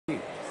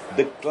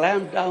The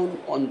clampdown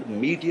on the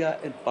media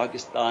in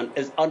Pakistan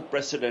is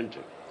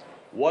unprecedented.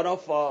 One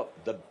of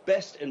the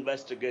best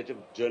investigative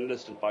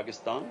journalists in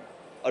Pakistan,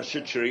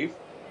 Arshad Sharif,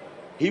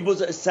 he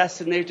was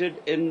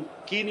assassinated in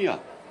Kenya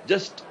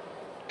just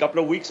a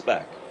couple of weeks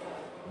back.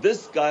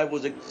 This guy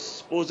was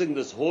exposing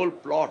this whole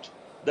plot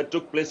that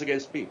took place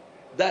against me.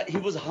 That he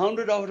was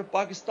hounded out of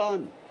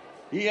Pakistan.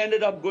 He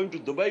ended up going to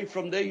Dubai.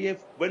 From there, he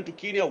went to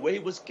Kenya, where he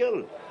was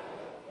killed.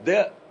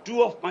 There are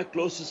two of my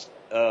closest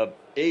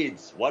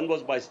aides. One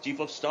was my chief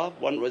of staff.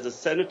 One was a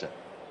senator,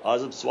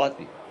 Azam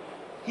Swati.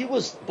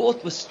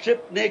 Both were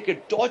stripped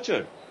naked,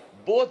 tortured.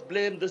 Both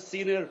blamed the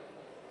senior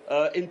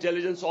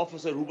intelligence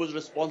officer who was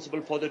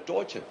responsible for the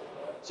torture.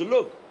 So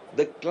look,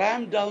 the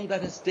clampdown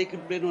that has taken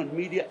place on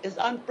media is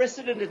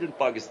unprecedented in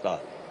Pakistan.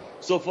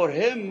 So for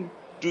him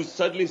to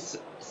suddenly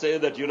say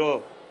that,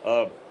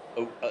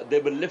 they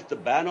will lift the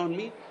ban on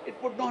me, it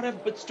would not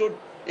have withstood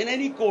in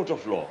any court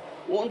of law.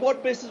 On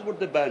what basis would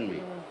they ban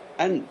me?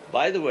 And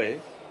by the way,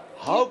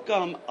 how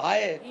come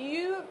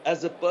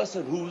as a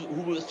person who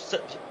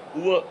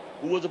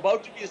was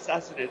about to be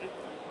assassinated,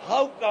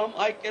 how come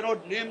I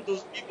cannot name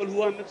those people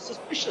who I'm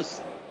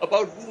suspicious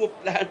about who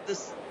planned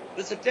this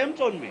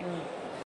attempt on me?